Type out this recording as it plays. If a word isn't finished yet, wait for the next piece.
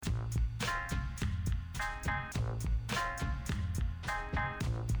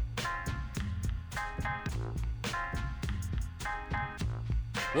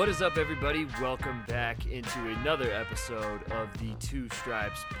What is up, everybody? Welcome back into another episode of the Two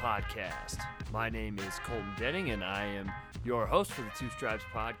Stripes podcast. My name is Colton Denning, and I am your host for the Two Stripes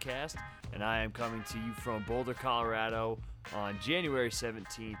podcast, and I am coming to you from Boulder, Colorado on January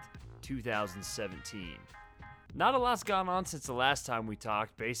 17th, 2017. Not a lot's gone on since the last time we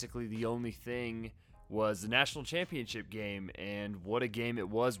talked. Basically, the only thing was the national championship game, and what a game it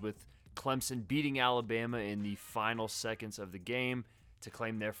was, with Clemson beating Alabama in the final seconds of the game to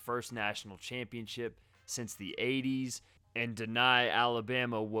claim their first national championship since the 80s and deny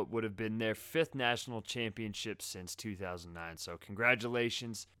Alabama what would have been their fifth national championship since 2009. So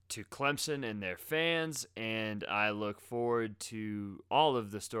congratulations to Clemson and their fans, and I look forward to all of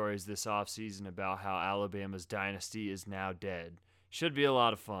the stories this offseason about how Alabama's dynasty is now dead. Should be a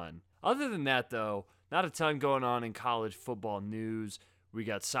lot of fun. Other than that, though, not a ton going on in college football news. We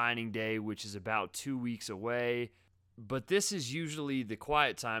got signing day, which is about 2 weeks away. But this is usually the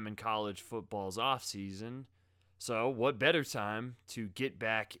quiet time in college football's offseason. So what better time to get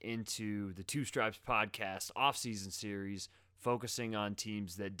back into the Two Stripes podcast offseason series, focusing on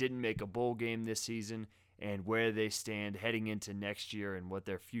teams that didn't make a bowl game this season and where they stand heading into next year and what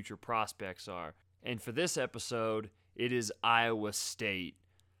their future prospects are. And for this episode, it is Iowa State.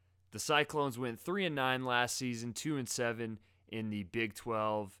 The Cyclones went 3-9 last season, 2-7 in the Big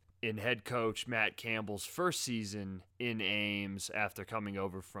 12. In head coach Matt Campbell's first season in Ames after coming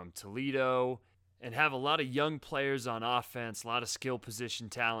over from Toledo, and have a lot of young players on offense, a lot of skill position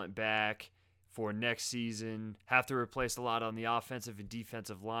talent back for next season. Have to replace a lot on the offensive and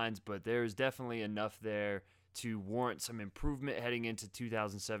defensive lines, but there is definitely enough there to warrant some improvement heading into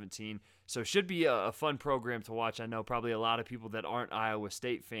 2017. So should be a fun program to watch. I know probably a lot of people that aren't Iowa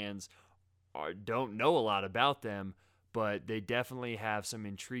State fans don't know a lot about them, but they definitely have some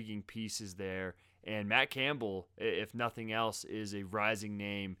intriguing pieces there. And Matt Campbell, if nothing else, is a rising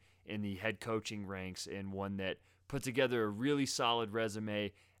name in the head coaching ranks, and one that put together a really solid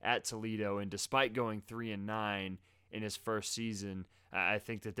resume at Toledo. And despite going 3-9 in his first season, I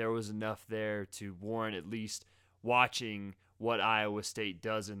think that there was enough there to warrant at least watching what Iowa State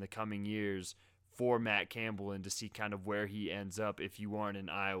does in the coming years for Matt Campbell, and to see kind of where he ends up if you aren't an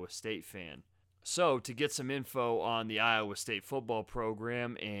Iowa State fan. So to get some info on the Iowa State football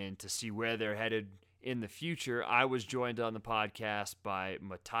program and to see where they're headed in the future, I was joined on the podcast by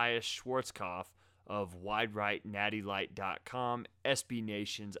Matthias Schwarzkopf of WideRightNattyLight.com, SB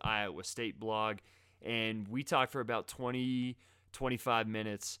Nation's Iowa State blog, and we talked for about 20-25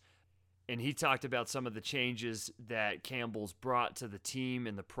 minutes, and he talked about some of the changes that Campbell's brought to the team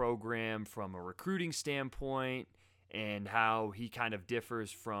and the program from a recruiting standpoint, and how he kind of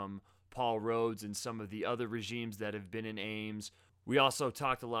differs from Paul Rhodes and some of the other regimes that have been in Ames. We also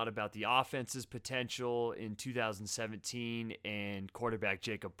talked a lot about the offense's potential in 2017 and quarterback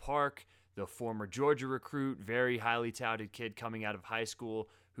Jacob Park, the former Georgia recruit, very highly touted kid coming out of high school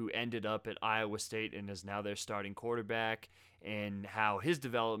who ended up at Iowa State and is now their starting quarterback, and how his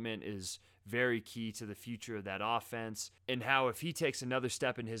development is very key to the future of that offense, and how if he takes another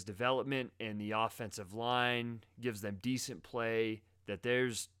step in his development and the offensive line gives them decent play, that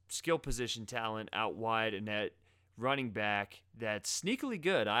there's skill position talent out wide and at running back that's sneakily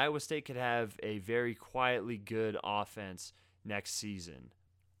good. Iowa State could have a very quietly good offense next season.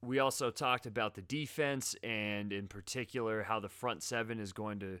 We also talked about the defense, and in particular how the front seven is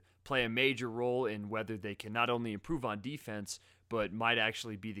going to play a major role in whether they can not only improve on defense, but might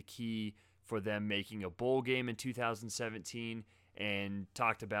actually be the key for them making a bowl game in 2017, and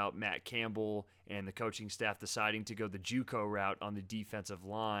talked about Matt Campbell and the coaching staff deciding to go the JUCO route on the defensive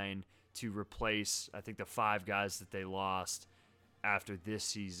line to replace, I think, the 5 guys that they lost after this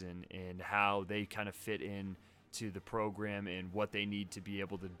season, and how they kind of fit in to the program and what they need to be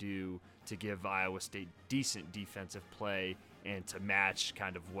able to do to give Iowa State decent defensive play and to match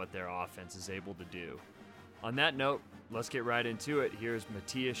kind of what their offense is able to do. On that note, let's get right into it. Here's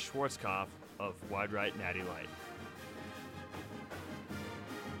Matthias Schwarzkopf of Wide Right Natty Light.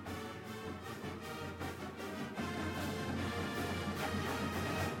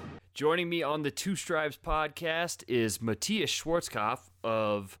 Joining me on the Two Stripes podcast is Matthias Schwarzkopf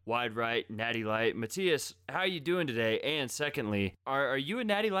of Wide Right Natty Light. Matthias, how are you doing today? And secondly, are you a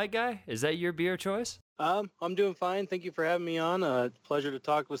Natty Light guy? Is that your beer choice? I'm doing fine. Thank you for having me on. Pleasure to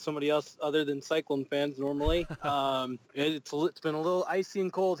talk with somebody else other than Cyclone fans normally. It's been a little icy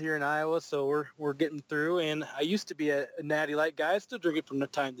and cold here in Iowa, so we're getting through. And I used to be a Natty Light guy. I still drink it from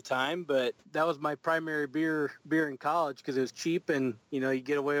time to time, but that was my primary beer in college because it was cheap, and you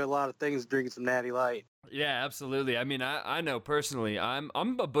get away with a lot of things drinking some Natty Light. Yeah, absolutely. I mean, I know personally, I'm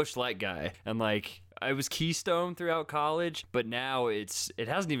a Busch Light guy, and I was Keystone throughout college, but now it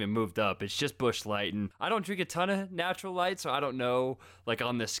hasn't even moved up. It's just Busch Light, and I don't drink a ton of natural light, so I don't know like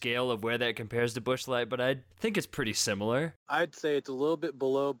on the scale of where that compares to Busch Light, but I think it's pretty similar. I'd say it's a little bit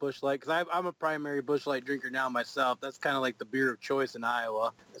below Busch Light because I'm a primary Busch Light drinker now myself. That's kind of like the beer of choice in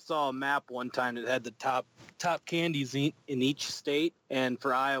Iowa. I saw a map one time that had the top candies in each state, and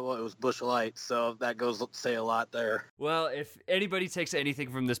for Iowa it was Busch Light, so that goes to say a lot there. Well, if anybody takes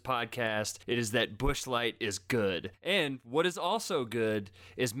anything from this podcast, it is that Busch Light is good. And what is also good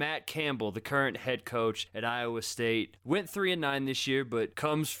is Matt Campbell, the current head coach at Iowa State, went 3-9 this year, but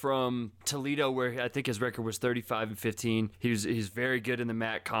comes from Toledo, where I think his record was 35-15. He's very good in the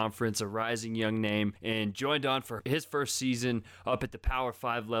MAC conference, a rising young name, and joined on for his first season up at the Power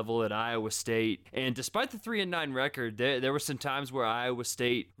 5 level at Iowa State. And despite the 3-9 record, there were some times where Iowa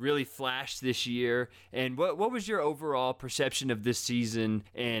State really flashed this year. And what was your overall perception of this season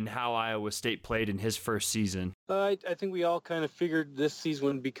and how Iowa State played in his first season? I think we all kind of figured this season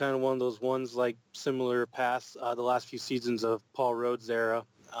would be kind of one of those ones like similar past the last few seasons of Paul Rhodes' era.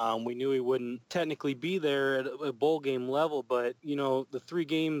 We knew he wouldn't technically be there at a bowl game level, but, the three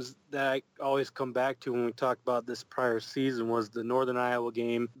games that I always come back to when we talk about this prior season was the Northern Iowa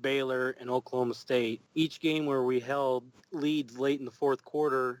game, Baylor, and Oklahoma State. Each game where we held leads late in the fourth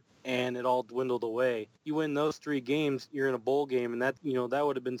quarter and it all dwindled away. You win those three games, you're in a bowl game, and that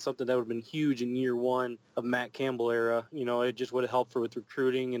would have been something that would have been huge in year one of Matt Campbell era. It just would have helped with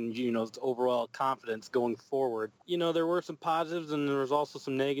recruiting and, his overall confidence going forward. There were some positives and there was also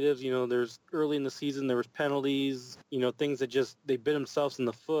some negatives. There's early in the season, there was penalties, things that just, they bit themselves in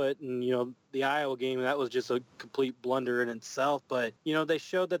the foot. And, the Iowa game, that was just a complete blunder in itself. But, they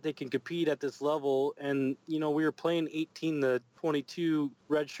showed that they can compete at this level. And, we were playing 18 to 22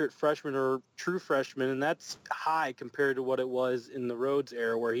 redshirt freshmen or true freshmen, and that's high compared to what it was in the Rhodes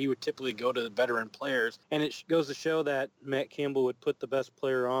era where he would typically go to the veteran players. And it goes to show that Matt Campbell would put the best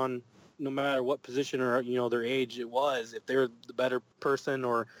player on no matter what position or, their age it was. If they're the better person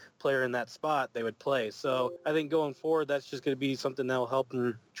or player in that spot, they would play. So I think going forward, that's just going to be something that will help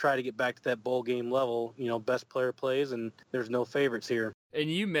them try to get back to that bowl game level. Best player plays, and there's no favorites here. And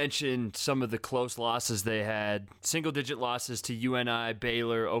you mentioned some of the close losses they had, single-digit losses to UNI,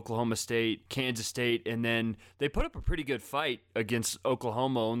 Baylor, Oklahoma State, Kansas State, and then they put up a pretty good fight against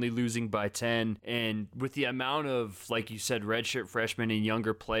Oklahoma, only losing by 10. And with the amount of, like you said, redshirt freshmen and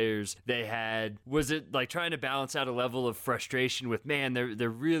younger players they had, was it like trying to balance out a level of frustration with, man, they're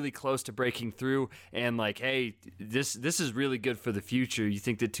really close to breaking through, and like, hey, this is really good for the future. You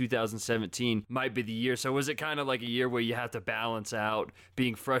think that 2017 might be the year. So was it kind of like a year where you have to balance out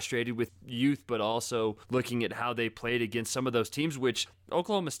being frustrated with youth, but also looking at how they played against some of those teams, which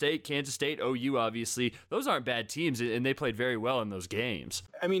Oklahoma State, Kansas State, OU, obviously, those aren't bad teams, and they played very well in those games.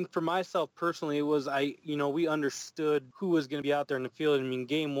 I mean, for myself personally, it was, we understood who was going to be out there in the field. I mean,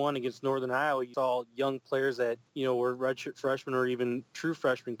 game one against Northern Iowa, you saw young players that, were redshirt freshmen or even true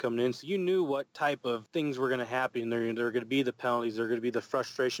freshmen coming in. So you knew what type of things were going to happen. There are going to be the penalties. There are going to be the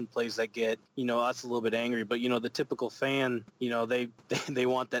frustration plays that get, us a little bit angry. But, the typical fan, they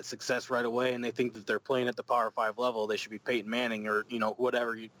want that success right away, and they think that they're playing at the Power 5 level. They should be Peyton Manning or,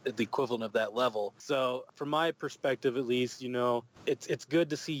 whatever the equivalent of that level. So from my perspective, at least, it's good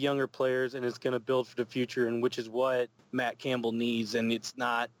to see younger players, and it's going to build for the future, and which is what Matt Campbell needs. And it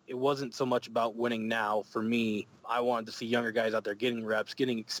wasn't so much about winning now for me. I wanted to see younger guys out there getting reps,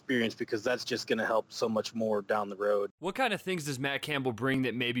 getting experience, because that's just going to help so much more down the road. What kind of things does Matt Campbell bring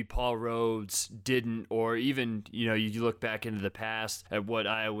that maybe Paul Rhodes didn't, or even, you look back into the past at what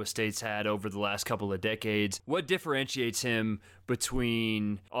Iowa State's had over the last couple of decades? What differentiates him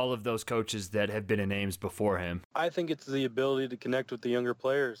between all of those coaches that have been in Ames before him? I think it's the ability to connect with the younger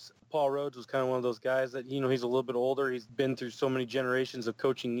players. Paul Rhodes was kind of one of those guys that, he's a little bit older. He's been through so many generations of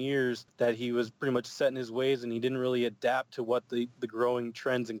coaching years that he was pretty much set in his ways, and he didn't really adapt to what the growing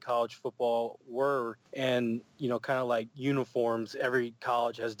trends in college football were. And, kind of like uniforms, every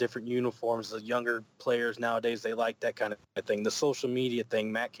college has different uniforms. The younger players nowadays, they like that kind of thing. The social media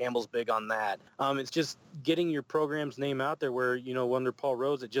thing, Matt Campbell's big on that. It's just getting your program's name out there where, under Paul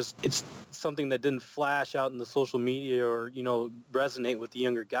Rhodes, it's something that didn't flash out in the social media or, resonate with the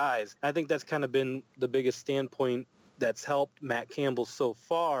younger guys. I think that's kind of been the biggest standpoint that's helped Matt Campbell so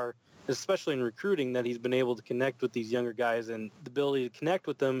far, especially in recruiting, that he's been able to connect with these younger guys, and the ability to connect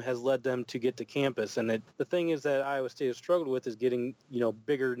with them has led them to get to campus. And the thing is that Iowa State has struggled with is getting,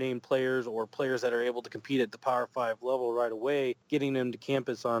 bigger name players or players that are able to compete at the Power 5 level right away, getting them to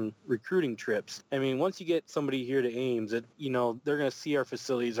campus on recruiting trips. I mean, once you get somebody here to Ames, they're going to see our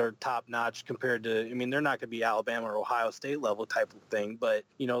facilities are top notch compared to, they're not going to be Alabama or Ohio State level type of thing, but,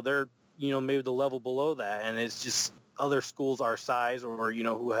 they're maybe the level below that. And it's just other schools our size or,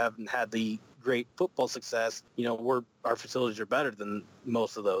 who haven't had the great football success, our facilities are better than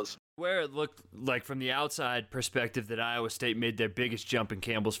most of those. Where it looked like from the outside perspective that Iowa State made their biggest jump in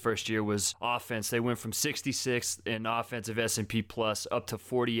Campbell's first year was offense. They went from 66th in offensive S&P plus up to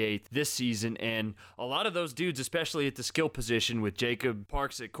 48th this season, and a lot of those dudes, especially at the skill position with Jacob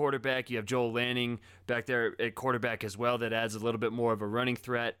Parks at quarterback, you have Joel Lanning back there at quarterback as well that adds a little bit more of a running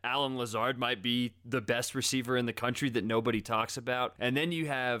threat. Allen Lazard might be the best receiver in the country that nobody talks about, and then you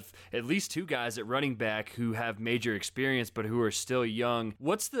have at least two guys at running back who have major experience but who are still young.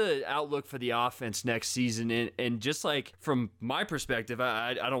 What's the outlook for the offense next season? And just like from my perspective,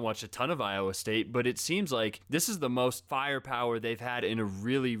 I don't watch a ton of Iowa State, but it seems like this is the most firepower they've had in a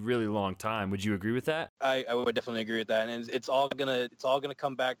really, really long time. Would you agree with that? I would definitely agree with that. And it's all gonna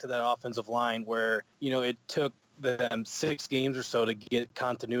come back to that offensive line where, it took them 6 games or so to get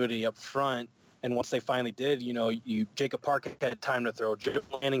continuity up front. And once they finally did, Jacob Park had time to throw. Joe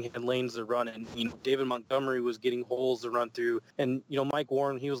Lanning had lanes to run, and David Montgomery was getting holes to run through. And Mike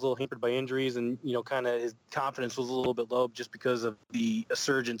Warren, he was a little hampered by injuries, and kind of his confidence was a little bit low just because of the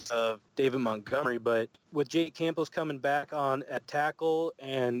resurgence of David Montgomery. But with Jake Campos coming back on at tackle,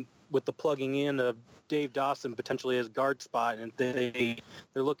 and with the plugging in of Dave Dawson potentially as guard spot, and they're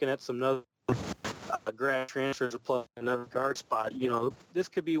looking at some other grad transfers to play another guard spot. This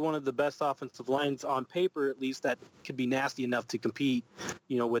could be one of the best offensive lines on paper, at least, that could be nasty enough to compete,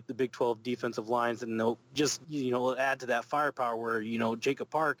 with the Big 12 defensive lines. And they'll just, add to that firepower where, Jacob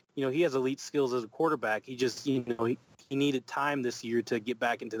Park, he has elite skills as a quarterback. He just, he needed time this year to get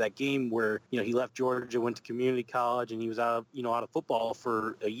back into that game where, he left Georgia, went to community college, and he was out of football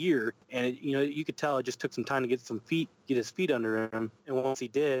for a year. And, you could tell it just took some time to get his feet under him. And once he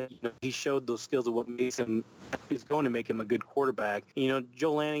did, he showed those skills of what is going to make him a good quarterback.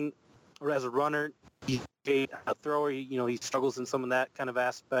 Joe Lanning, as a runner, he's a thrower. He struggles in some of that kind of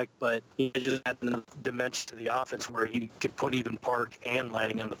aspect, but he just had the dimension to the offense where he could put even Park and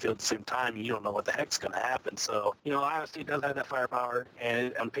Lanning on the field at the same time. You don't know what the heck's going to happen. So, Iowa State does have that firepower,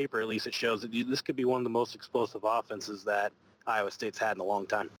 and on paper, at least, it shows that this could be one of the most explosive offenses that Iowa State's had in a long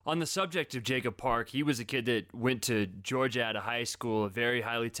time. On the subject of Jacob Park, he was a kid that went to Georgia out of high school, a very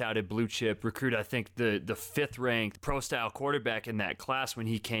highly touted blue chip recruit. I think the 5th ranked pro style quarterback in that class when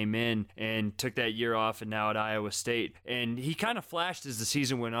he came in, and took that year off and now at Iowa State. And he kind of flashed as the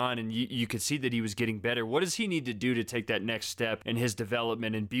season went on, and you could see that he was getting better. What does he need to do to take that next step in his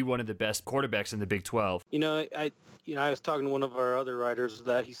development and be one of the best quarterbacks in the Big 12? I was talking to one of our other writers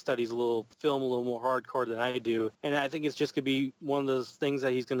that he studies a little film a little more hardcore than I do. And I think it's just going to be one of those things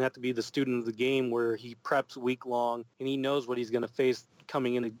that he's going to have to be the student of the game, where he preps week long and he knows what he's going to face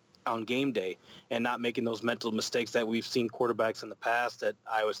coming in on game day, and not making those mental mistakes that we've seen quarterbacks in the past that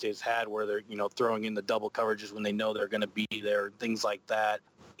Iowa State's had, where they're, throwing in the double coverages when they know they're going to be there, things like that.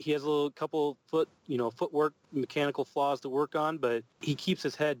 He has a couple footwork, mechanical flaws to work on, but he keeps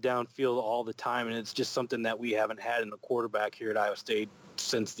his head downfield all the time, and it's just something that we haven't had in the quarterback here at Iowa State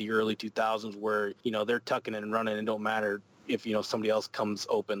since the early 2000s, where, they're tucking and running, and don't matter if, somebody else comes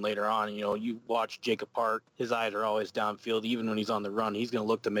open later on. You watch Jacob Park, his eyes are always downfield. Even when he's on the run, he's going to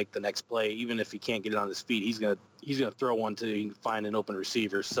look to make the next play. Even if he can't get it on his feet, he's going to throw one to find an open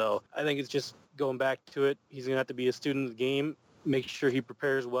receiver. So I think it's just going back to it. He's going to have to be a student of the game, make sure he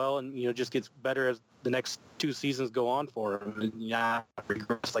prepares well, and just gets better as the next 2 seasons go on for him, and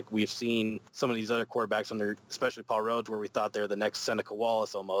regress like we've seen some of these other quarterbacks under, especially Paul Rhodes, where we thought they were the next Seneca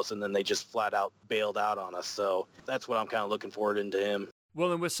Wallace almost, and then they just flat out bailed out on us. So that's what I'm kind of looking forward into him.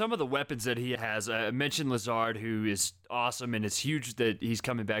 Well, and with some of the weapons that he has, I mentioned Lazard, who is awesome, and it's huge that he's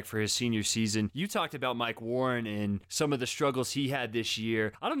coming back for his senior season. You talked about Mike Warren and some of the struggles he had this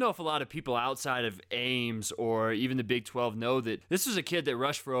year. I don't know if a lot of people outside of Ames or even the Big 12 know that this was a kid that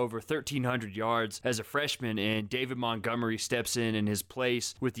rushed for over 1,300 yards as a freshman, and David Montgomery steps in his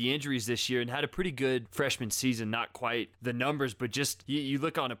place with the injuries this year and had a pretty good freshman season. Not quite the numbers, but just you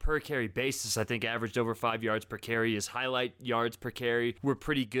look on a per carry basis, I think averaged over 5 yards per carry. His highlight yards per carry were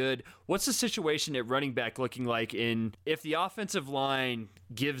pretty good. What's the situation at running back looking like if the offensive line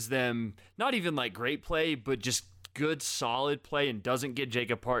gives them not even like great play, but just good solid play and doesn't get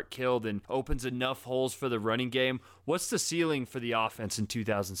Jacob Park killed and opens enough holes for the running game? What's the ceiling for the offense in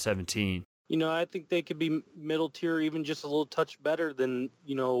 2017? I think they could be middle tier, even just a little touch better than,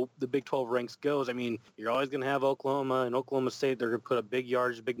 the Big 12 ranks goes. I mean, you're always going to have Oklahoma and Oklahoma State. They're going to put up big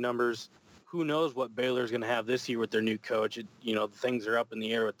yards, big numbers. who knows what Baylor's going to have this year with their new coach. Things are up in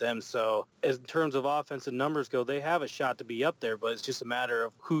the air with them. So as in terms of offensive numbers go, they have a shot to be up there, but it's just a matter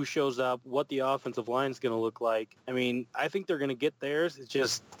of who shows up, what the offensive line is going to look like. I mean, I think they're going to get theirs. It's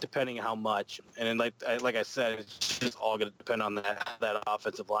just depending on how much. And then like I said, it's just all going to depend on how that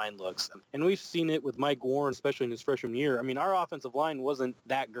offensive line looks. And we've seen it with Mike Warren, especially in his freshman year. I mean, our offensive line wasn't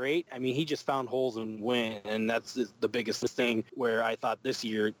that great. I mean, he just found holes and win, and that's the biggest thing where I thought this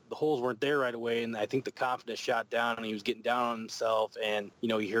year the holes weren't there right away, and I think the confidence shot down, and he was getting down on himself, and,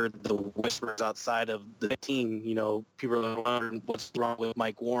 he heard the whispers outside of the team. People are wondering what's wrong with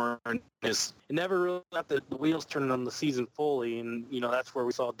Mike Warren. It never really got the wheels turning on the season fully, and, that's where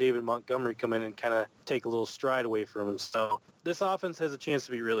we saw David Montgomery come in and kind of take a little stride away from him. So this offense has a chance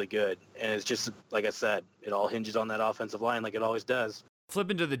to be really good, and it's just, like I said, it all hinges on that offensive line like it always does.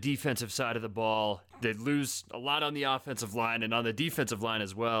 Flipping to the defensive side of the ball, they lose a lot on the offensive line, and on the defensive line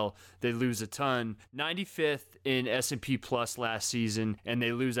as well, they lose a ton. 95th in S&P Plus last season, and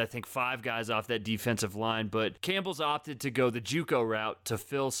they lose, I think, 5 guys off that defensive line. But Campbell's opted to go the JUCO route to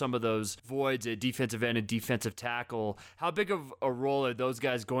fill some of those voids at defensive end and defensive tackle. How big of a role are those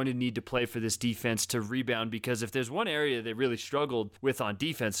guys going to need to play for this defense to rebound? Because if there's one area they really struggled with on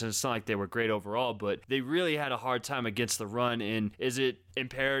defense, and it's not like they were great overall, but they really had a hard time against the run. And is it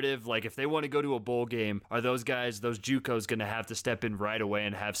imperative, like if they want to go to a bowl game, are those guys, those JUCOs, going to have to step in right away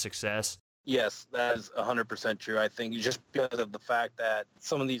and have success? Yes, that is 100% true. I think just because of the fact that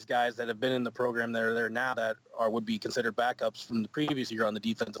some of these guys that have been in the program that are there now that would be considered backups from the previous year on the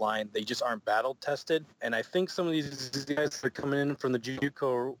defensive line, they just aren't battle tested. And I think some of these guys that are coming in from the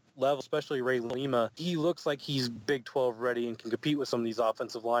JUCO level, especially Ray Lima, he looks like he's Big 12 ready and can compete with some of these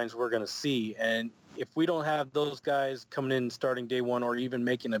offensive lines we're going to see. And if we don't have those guys coming in starting day one or even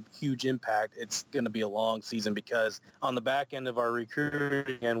making a huge impact, it's going to be a long season, because on the back end of our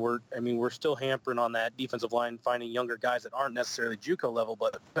recruiting, and we're still hampering on that defensive line, finding younger guys that aren't necessarily JUCO level,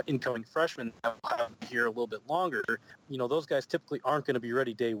 but incoming freshmen that have here a little bit longer. Those guys typically aren't going to be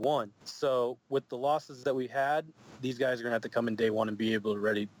ready day one. So with the losses that we had, these guys are going to have to come in day one and be able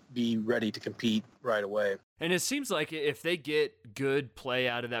to be ready to compete right away. And it seems like if they get good play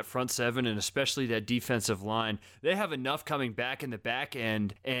out of that front seven, and especially that defensive line, they have enough coming back in the back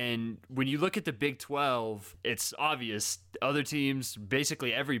end. And when you look at the Big 12, it's obvious other teams,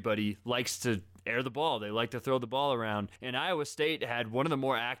 basically everybody, likes to air the ball. They like to throw the ball around. And Iowa State had one of the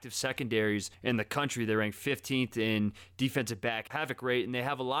more active secondaries in the country. They ranked 15th in defensive back havoc rate, and they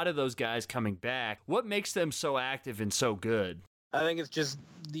have a lot of those guys coming back. What makes them so active and so good? I think it's just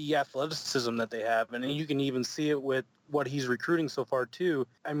the athleticism that they have, and you can even see it with what he's recruiting so far too.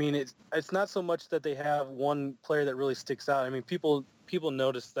 I mean, it's not so much that they have one player that really sticks out. I mean, people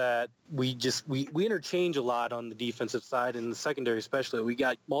notice that we interchange a lot on the defensive side, and the secondary especially. We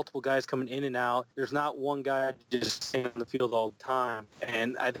got multiple guys coming in and out. There's not one guy just staying on the field all the time,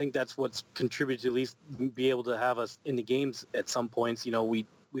 and I think that's what's contributed to at least be able to have us in the games at some points.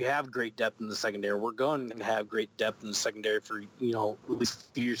 We have great depth in the secondary. We're going to have great depth in the secondary for, at least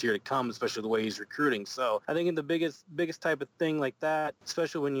a few years here to come, especially the way he's recruiting. So I think in the biggest type of thing like that,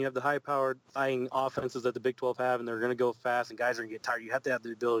 especially when you have the high-powered flying offenses that the Big 12 have, and they're going to go fast and guys are going to get tired, you have to have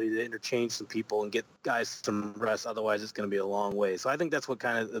the ability to interchange some people and get guys some rest. Otherwise, it's going to be a long way. So I think that's what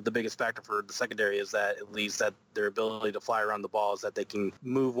kind of the biggest factor for the secondary is, that at least that their ability to fly around the ball is that they can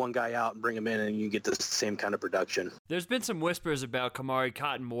move one guy out and bring him in, and you get the same kind of production. There's been some whispers about Kamari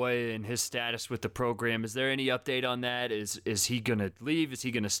Cotton-Moye and his status with the program. Is there any update on that? Is he going to leave? Is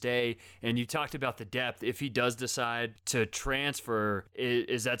he going to stay? And you talked about the depth. If he does decide to transfer,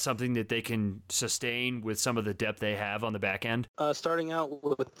 is that something that they can sustain with some of the depth they have on the back end? Starting out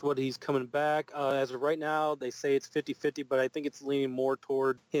with what he's coming back, as of right now, they say it's 50-50, but I think it's leaning more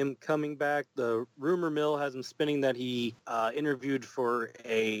toward him coming back. The rumor mill has him spinning that he interviewed for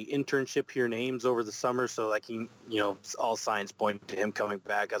a internship here in Ames over the summer, so all signs point to him coming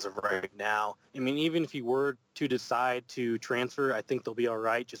back as of right now. I mean, even if he were to decide to transfer, I think they'll be all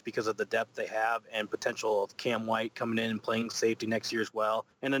right just because of the depth they have and potential of Cam White coming in and playing safety next year as well,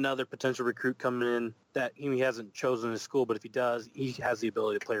 and another potential recruit coming in that he hasn't chosen his school, but if he does, he has the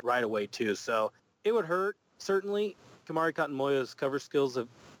ability to play right away too. So it would hurt, certainly. Kamari Cotton-Moye's cover skills have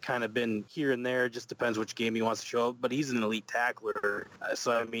kind of been here and there. It just depends which game he wants to show up, but he's an elite tackler.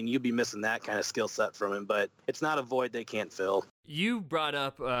 So, I mean, you'd be missing that kind of skill set from him, but it's not a void they can't fill. You brought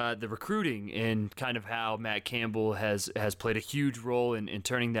up the recruiting and kind of how Matt Campbell has played a huge role in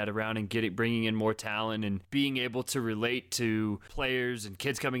turning that around and bringing in more talent and being able to relate to players and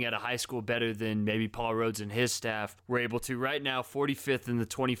kids coming out of high school better than maybe Paul Rhodes and his staff were able to. Right now, 45th in the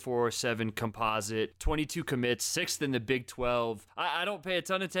 24/7 composite, 22 commits, 6th in the Big 12. I don't pay a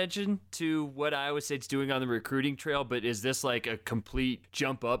ton of attention to what Iowa State's doing on the recruiting trail, but is this like a complete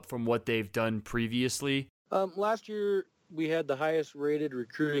jump up from what they've done previously? Last year, we had the highest rated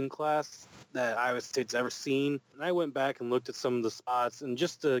recruiting class that Iowa State's ever seen. And I went back and looked at some of the spots, and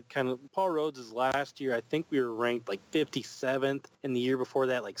just to kind of, Paul Rhodes' last year, I think we were ranked like 57th, and the year before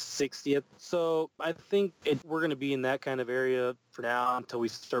that like 60th. So I think we're going to be in that kind of area for now until we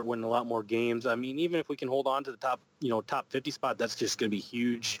start winning a lot more games. I mean, even if we can hold on to the top 50 spot, that's just going to be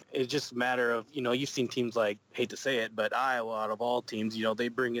huge. It's just a matter of, you've seen teams like, hate to say it, but Iowa, out of all teams, they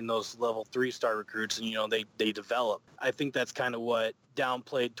bring in those level 3-star recruits and, they develop. I think that's kind of what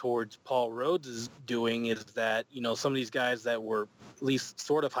downplayed towards Paul Rhodes is doing, is that, some of these guys that were at least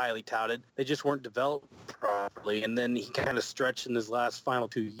sort of highly touted, they just weren't developed properly. And then he kind of stretched in his last final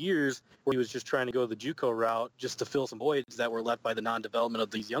 2 years where he was just trying to go the JUCO route just to fill some voids that were left by the non-development of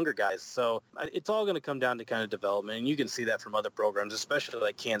these younger guys. So it's all going to come down to kind of development. And you can see that from other programs, especially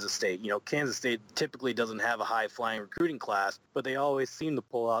like Kansas State. Kansas State typically doesn't have a high-flying recruiting class, but they always seem to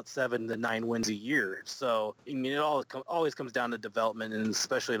pull out 7 to 9 wins a year. So, I mean, it always comes down to development, and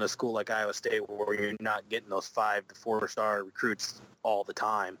especially in a school like Iowa State where you're not getting those 5 to 4-star recruits all the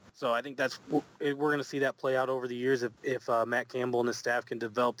time. So I think we're going to see that play out over the years if Matt Campbell and his staff can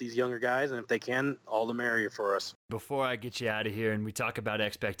develop these younger guys, and if they can, all the merrier for us. Before I get you out of here and we talk about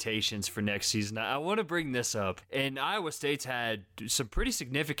expectations for next season, I want to bring this up. And Iowa State's had some pretty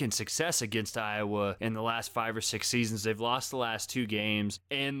significant success against Iowa in the last 5 or 6 seasons. They've lost the last 2 games.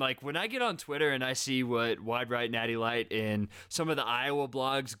 And like when I get on Twitter and I see what Wide Right Natty Light and some of the Iowa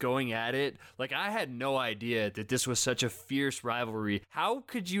blogs going at it, like I had no idea that this was such a fierce rivalry. How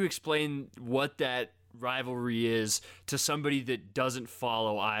could you explain what that rivalry is to somebody that doesn't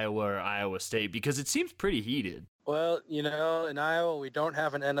follow Iowa or Iowa State? Because it seems pretty heated. Well, in Iowa, we don't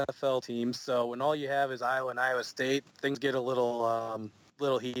have an NFL team, so when all you have is Iowa and Iowa State, things get a little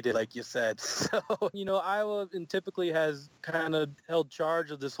heated, like you said. So, Iowa typically has kind of held charge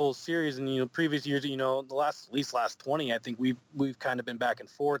of this whole series, and previous years, at least last 20, I think we've kind of been back and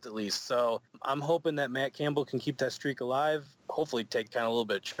forth at least. So I'm hoping that Matt Campbell can keep that streak alive. Hopefully, take kind of a little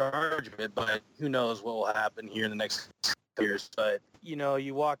bit of charge of it, but who knows what will happen here in the next years. But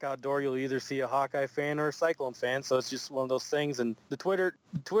you walk outdoor, you'll either see a Hawkeye fan or a Cyclone fan. So it's just one of those things. And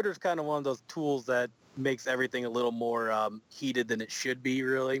Twitter's kind of one of those tools that makes everything a little more heated than it should be,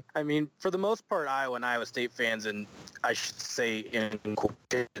 really. I mean, for the most part, Iowa and Iowa State fans, and I should say in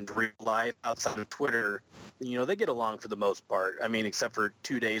real life outside of Twitter, they get along for the most part. I mean, except for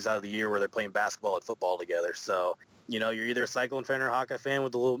 2 days out of the year where they're playing basketball and football together. So, you're either a Cyclone fan or a Hawkeye fan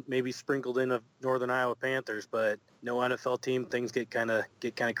with a little maybe sprinkled in of Northern Iowa Panthers, but no NFL team, things get kind of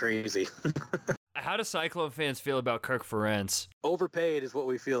crazy. How do Cyclone fans feel about Kirk Ferentz? Overpaid is what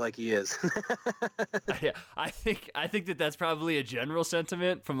we feel like he is. Yeah, I think that's probably a general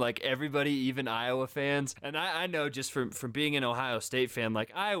sentiment from like everybody, even Iowa fans. And I know just from being an Ohio State fan,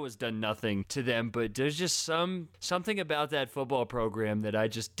 like Iowa's done nothing to them, but there's just something about that football program that I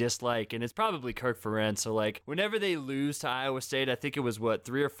just dislike, and it's probably Kirk Ferentz. So like whenever they lose to Iowa State, I think it was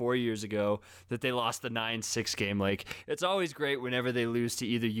 3 or 4 years ago that they lost the 9-6 game. Like it's always great whenever they lose to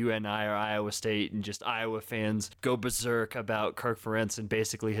either UNI or Iowa State, and just Iowa fans go berserk about Kirk Ferentz and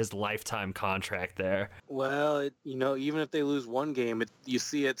basically his lifetime contract there. Well, even if they lose one game, you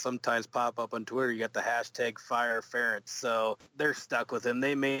see it sometimes pop up on Twitter. You got the hashtag Fire Ferentz, so they're stuck with him.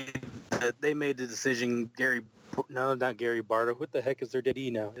 They made the decision. No, not Gary Barta. What the heck is their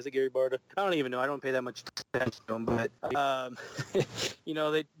DD now? Is it Gary Barta? I don't even know. I don't pay that much attention to him, but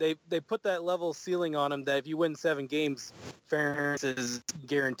they put that level ceiling on him that if you win 7 games, Ferentz is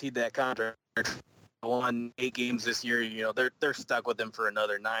guaranteed that contract. Won 8 games this year, they're stuck with him for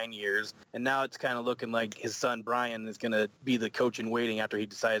another 9 years, and now it's kind of looking like his son Brian is going to be the coach in waiting after he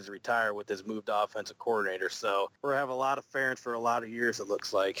decides to retire with his moved offensive coordinator. So we're have a lot of Ferentz for a lot of years, it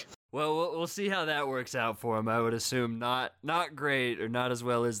looks like. Well, we'll see how that works out for him. I would assume not great, or not as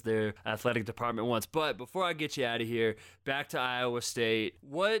well as their athletic department wants. But before I get you out of here, back to Iowa State.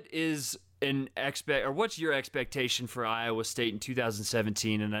 What is what's your expectation for Iowa State in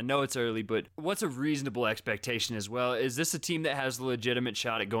 2017? And I know it's early, but what's a reasonable expectation as well? Is this a team that has a legitimate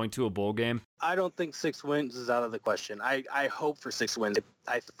shot at going to a bowl game? I don't think 6 wins is out of the question. I hope for 6 wins.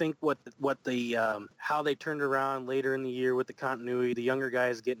 I think how they turned around later in the year with the continuity, the younger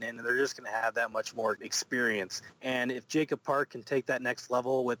guys getting in, and they're just going to have that much more experience. And if Jacob Park can take that next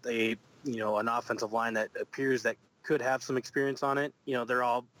level with an offensive line that appears that could have some experience on it, they're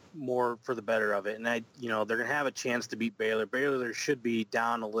all more for the better of it. And they're going to have a chance to beat Baylor. Baylor should be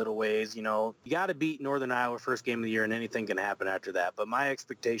down a little ways. You got to beat Northern Iowa first game of the year, and anything can happen after that. But my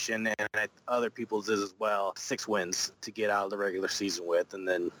expectation, and other people's is as well, 6 wins to get out of the regular season with, and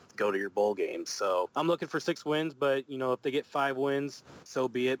then go to your bowl games. So I'm looking for 6 wins, but, if they get 5 wins, so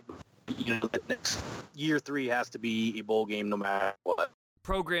be it. Next year 3 has to be a bowl game no matter what.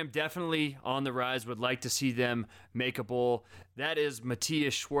 Program definitely on the rise. Would like to see them make a bowl. That is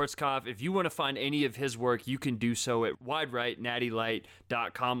Matthias Schwarzkopf. If you want to find any of his work, you can do so at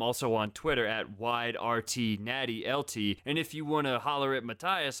widerightnattylight.com. Also on Twitter at widertnattylt. And if you want to holler at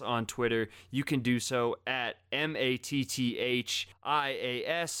Matthias on Twitter, you can do so at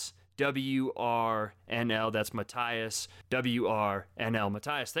MATTHIASWRNL. That's Matthias, WRNL.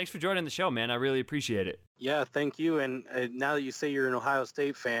 Matthias, thanks for joining the show, man. I really appreciate it. Yeah, thank you. And now that you say you're an Ohio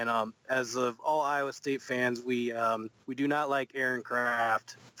State fan, as of all Iowa State fans, we do not like Aaron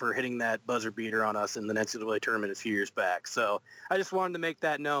Kraft for hitting that buzzer beater on us in the NCAA tournament a few years back. So I just wanted to make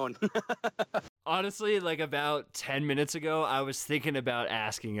that known. Honestly, like about 10 minutes ago, I was thinking about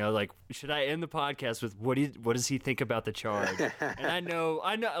asking, should I end the podcast with what does he think about the charge? And I know,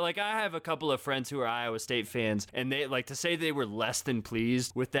 like I have a couple of friends who are Iowa State fans, and they like to say they were less than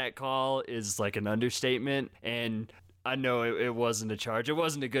pleased with that call is like an understatement. And I know it wasn't a charge. It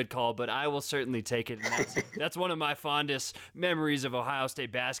wasn't a good call, but I will certainly take it. And that's one of my fondest memories of Ohio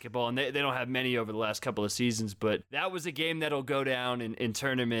State basketball, and they don't have many over the last couple of seasons, but that was a game that'll go down in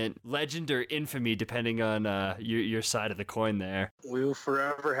tournament legend or infamy, depending on your side of the coin there. We will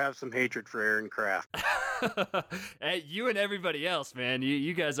forever have some hatred for Aaron Kraft. Hey, you and everybody else, man.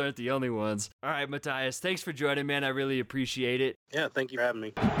 You guys aren't the only ones. All right, Matthias, thanks for joining, man. I really appreciate it. Yeah, thank you for having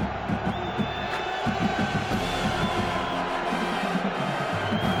me.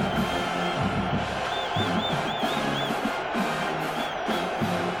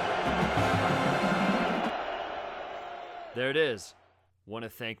 There it is. Want to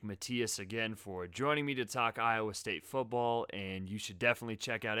thank Matthias again for joining me to talk Iowa State football, and you should definitely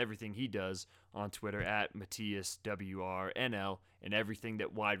check out everything he does on Twitter at MatthiasWRNL, and everything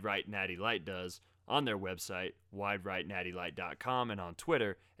that Wide Right Natty Light does on their website, widerightnattylight.com, and on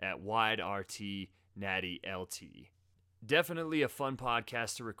Twitter at widertnattylt. Definitely a fun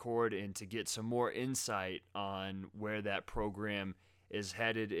podcast to record and to get some more insight on where that program is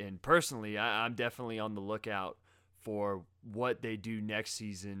headed. And personally, I'm definitely on the lookout for what they do next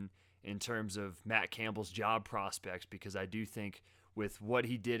season in terms of Matt Campbell's job prospects, because I do think with what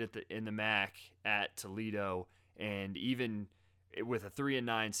he did in the MAC at Toledo, and even with a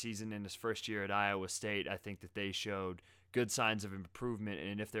 3-9 season in his first year at Iowa State, I think that they showed good signs of improvement.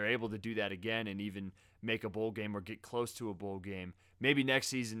 And if they're able to do that again and even make a bowl game or get close to a bowl game, maybe next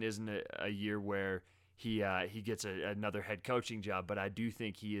season isn't a year where he gets another head coaching job, but I do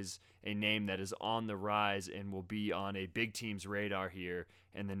think he is a name that is on the rise and will be on a big team's radar here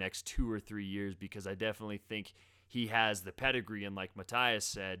in the next 2 or 3 years, because I definitely think he has the pedigree, and like Matthias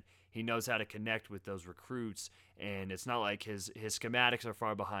said, he knows how to connect with those recruits, and it's not like his schematics are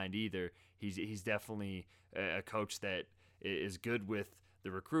far behind either. He's definitely a coach that is good with the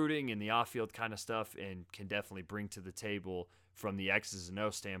recruiting and the off-field kind of stuff, and can definitely bring to the table from the X's and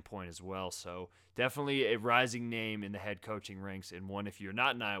O's standpoint as well. So definitely a rising name in the head coaching ranks, and one, if you're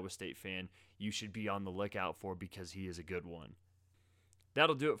not an Iowa State fan, you should be on the lookout for, because he is a good one.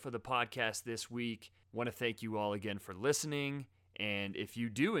 That'll do it for the podcast this week. Want to thank you all again for listening. And if you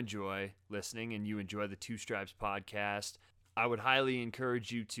do enjoy listening and you enjoy the Two Stripes podcast, I would highly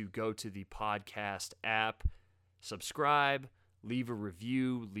encourage you to go to the podcast app, subscribe, leave a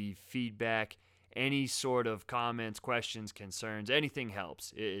review, leave feedback. Any sort of comments, questions, concerns, anything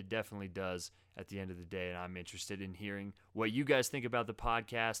helps. It definitely does at the end of the day, and I'm interested in hearing what you guys think about the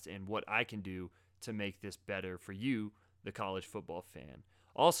podcast and what I can do to make this better for you, the college football fan.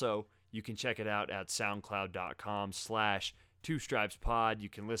 Also, you can check it out at soundcloud.com/twostripespod. You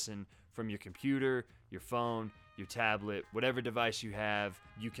can listen from your computer, your phone, your tablet, whatever device you have.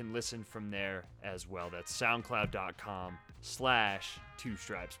 You can listen from there as well. That's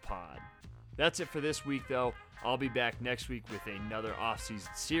soundcloud.com/twostripespod. That's it for this week, though. I'll be back next week with another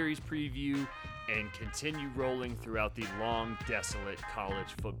off-season series preview and continue rolling throughout the long, desolate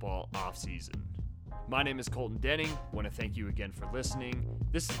college football off-season. My name is Colton Denning. Want to thank you again for listening.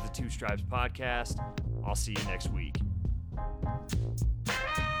 This is the Two Stripes Podcast. I'll see you next week.